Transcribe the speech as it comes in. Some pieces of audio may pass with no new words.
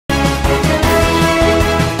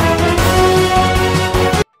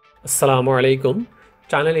আসসালামু আলাইকুম।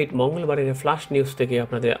 চ্যানেল 8 মঙ্গলবারের ফ্ল্যাশ নিউজ থেকে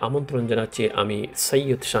আপনাদের আমন্ত্রণ জানাচ্ছি আমি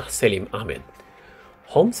Syed Shah Selim Ahmed.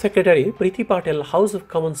 Home secretary Preity Patel house of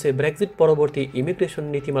কমন্সে Brexit পরবর্তী ইমিগ্রেশন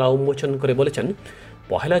নীতিমালা উন্মোচন করে বলেছেন,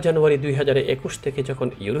 1 জানুয়ারি 2021 থেকে যখন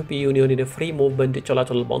ইউরোপীয় ইউনিয়নের ফ্রি মুভমেন্ট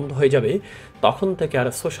চলাচল বন্ধ হয়ে যাবে, তখন থেকে আর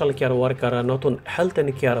সোশ্যাল কেয়ার ওয়ার্কাররা নতুন হেলথ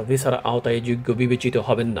অ্যান্ড কেয়ার ভিসার আওতায় যোগ্য বিবেচিত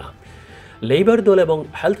হবেন না। লেবার দল এবং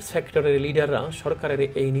হেলথ সেক্টরের লিডাররা সরকারের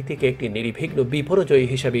এই নীতিকে একটি নির্বিঘ্ন বিপর্যয়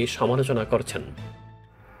হিসেবে সমালোচনা করছেন।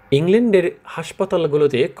 ইংল্যান্ডের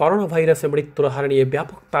হাসপাতালগুলোতে করোনা ভাইরাসে মৃত্যুর হার নিয়ে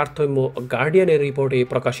ব্যাপক তারতম্য গার্ডিয়ানের রিপোর্টে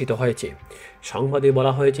প্রকাশিত হয়েছে। সংবাদে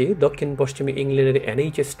বলা হয়েছে, দক্ষিণ পশ্চিমে ইংল্যান্ডের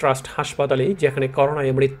NHS ট্রাস্ট হাসপাতালে যেখানে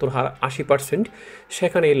করোনায় মৃত্যুর হার 80%,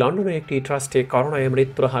 সেখানে লন্ডনের একটি ট্রাস্টে করোনায়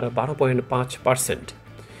মৃত্যুর হার 12.5%।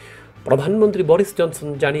 প্রধানমন্ত্রী বরিস জনসন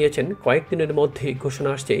জানিয়েছেন, কয়েকদিনের মধ্যে ঘোষণা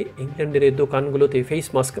আসছে ইংল্যান্ডের দোকানগুলোতে ফেস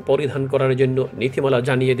মাস্ক পরিধান করার জন্য নীতিমালা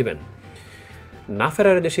জানিয়ে দেবেন। না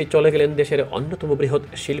ফেরার দেশে চলে গেলেন দেশের অন্যতম বৃহৎ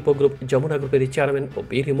শিল্প গ্রুপ যমুনা গ্রুপের চেয়ারম্যান ও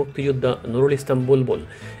বীর মুক্তিযোদ্ধা নুরুল ইসলাম বুলবুল।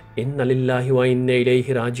 ইন্না লিল্লাহি ওয়া ইন্না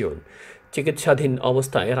ইলাইহি রাজিউন। চিকিৎসাধীন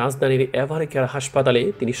অবস্থায় রাজধানীর এভার কেয়ার হাসপাতালে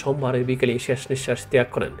তিনি সোমবার বিকেলে শেষ নিঃশ্বাস ত্যাগ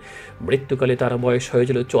করেন। মৃত্যুকালে তার বয়স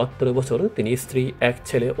হয়েছিল 74 বছর। তিনি স্ত্রী, 1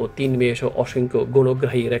 ছেলে ও 3 মেয়ে সহ অসংখ্য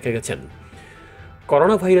গুণগ্রাহী রেখে গেছেন।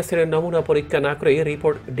 করোনা ভাইরাসের নমুনা পরীক্ষা না করে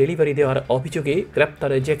রিপোর্ট ডেলিভারি দেওয়ার অভিযোগে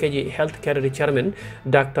গ্রেপ্তার জেকেজি হেলথ কেয়ারের চেয়ারম্যান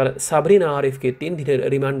ডাক্তার সাবরিনা আরিফকে 3 দিনের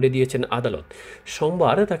রিমান্ডে দিয়েছেন আদালত।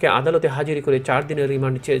 সোমবার তাকে আদালতে হাজির করে 4 দিনের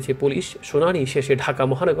রিমান্ড চেয়েছে পুলিশ। শুনানি শেষে ঢাকা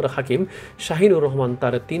মহানগর হাকিম শাহিনুর রহমান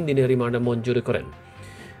তার 3 দিনের রিমান্ড মঞ্জুর করেন।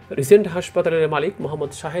 রিজেন্ট হাসপাতালের মালিক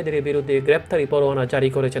মোহাম্মদ শাহেদের বিরুদ্ধে গ্রেপ্তারি পরোয়ানা জারি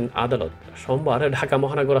করেছেন আদালত। সোমবার ঢাকা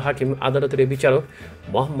মহানগর হাকিম আদালতের বিচারক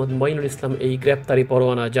মোহাম্মদ মঈনুল ইসলাম এই গ্রেপ্তারি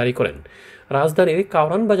পরোয়ানা জারি করেন। রাজধানীর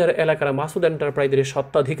কাওরান বাজার এলাকার মাসুদ এন্টারপ্রাইজের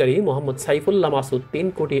স্বত্বাধিকারী মোহাম্মদ সাইফুল্লাহ মাসুদ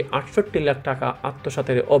 3,68,00,000 টাকা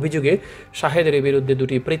আত্মসাতের অভিযোগে শাহেদের বিরুদ্ধে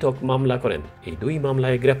 2টি পৃথক মামলা করেন। এই 2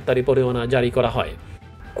 মামলায় গ্রেপ্তারি পরোয়ানা জারি করা হয়।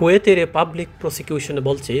 কুয়েতের পাবলিক প্রসিকিউশন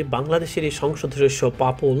বলছে, বাংলাদেশের সংসদ সদস্য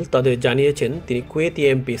পাপুল তাদের জানিয়েছেন তিনি কুয়েতি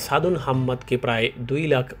এমপি সাদুন হাম্মাদকে প্রায় 2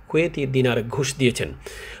 লাখ কুয়েতি দিনার ঘুষ দিয়েছেন।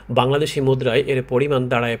 বাংলাদেশি মুদ্রায় এর পরিমাণ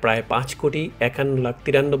দাঁড়ায় প্রায়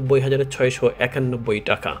 5,51,93,691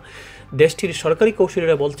 টাকা। দেশটির সরকারি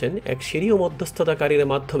কৌঁসুলিরা বলছেন, এক সিরীয় মধ্যস্থতাকারীর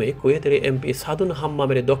মাধ্যমে কুয়েতের এমপি সাদুন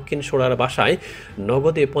হাম্মামের দক্ষিণ সোড়ার বাসায়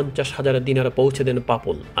নগদে 50,000 দিনার পৌঁছে দেন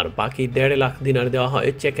পাপুল, আর বাকি 1.5 লাখ দিনার দেওয়া হয়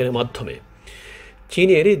চেকের মাধ্যমে।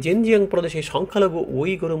 চীনের জিনজিয়াং প্রদেশে সংখ্যালঘু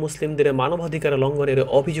উইগুর মুসলিমদের মানবাধিকার লঙ্ঘনের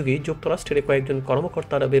অভিযোগে যুক্তরাষ্ট্রের কয়েকজন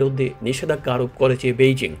কর্মকর্তার বিরুদ্ধে নিষেধাজ্ঞা আরোপ করেছে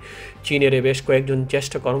বেইজিং। চীনের বেশ কয়েকজন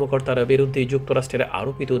জ্যেষ্ঠ কর্মকর্তার বিরুদ্ধে যুক্তরাষ্ট্রের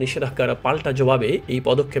আরোপিত নিষেধাজ্ঞার পাল্টা জবাবে এই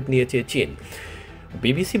পদক্ষেপ নিয়েছে চীন।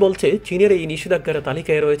 বিবিসি বলছে, চীনের এই নিষেধাজ্ঞার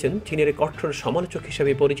তালিকায় রয়েছেন চীনের কঠোর সমালোচক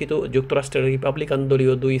হিসেবে পরিচিত যুক্তরাষ্ট্রের রিপাবলিকান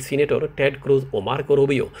দলীয় 2 সিনেটর টেড ক্রুজ ও মার্কো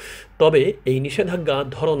রুবিও। তবে এই নিষেধাজ্ঞা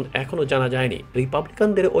ধরন এখনও জানা যায়নি।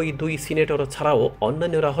 রিপাবলিকানদের ওই 2 সিনেটর ছাড়াও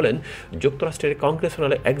অন্যান্যরা হলেন যুক্তরাষ্ট্রের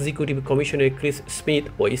কংগ্রেশনাল এক্সিকিউটিভ কমিশনের ক্রিস স্মিথ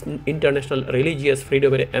ও ইন্টারন্যাশনাল রিলিজিয়াস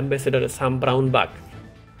ফ্রিডমের অ্যাম্বাসেডর সাম ব্রাউনবাক।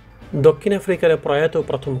 দক্ষিণ আফ্রিকার প্রয়াত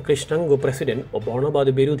প্রথম কৃষ্ণাঙ্গ প্রেসিডেন্ট ও বর্ণবাদ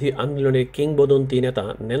বিরোধী আন্দোলনের কিংবদন্তি নেতা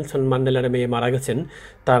নেলসন ম্যান্ডেলার মেয়ে মারা গেছেন।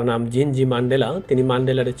 তার নাম জিনজি ম্যান্ডেলা। তিনি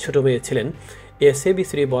ম্যান্ডেলার ছোট মেয়ে ছিলেন।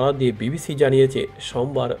 SABCর বরাত দিয়ে বিবিসি জানিয়েছে,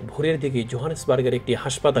 সোমবার ভোরের দিকে জোহানেসবার্গের একটি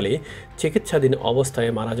হাসপাতালে চিকিৎসাধীন অবস্থায়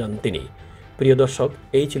মারা যান তিনি। প্রিয় দর্শক,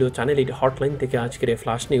 এই ছিল চ্যানেল 8 হটলাইন থেকে আজকের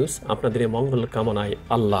ফ্ল্যাশ নিউজ। আপনাদের মঙ্গল কামনায়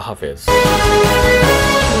আল্লাহ হাফেজ।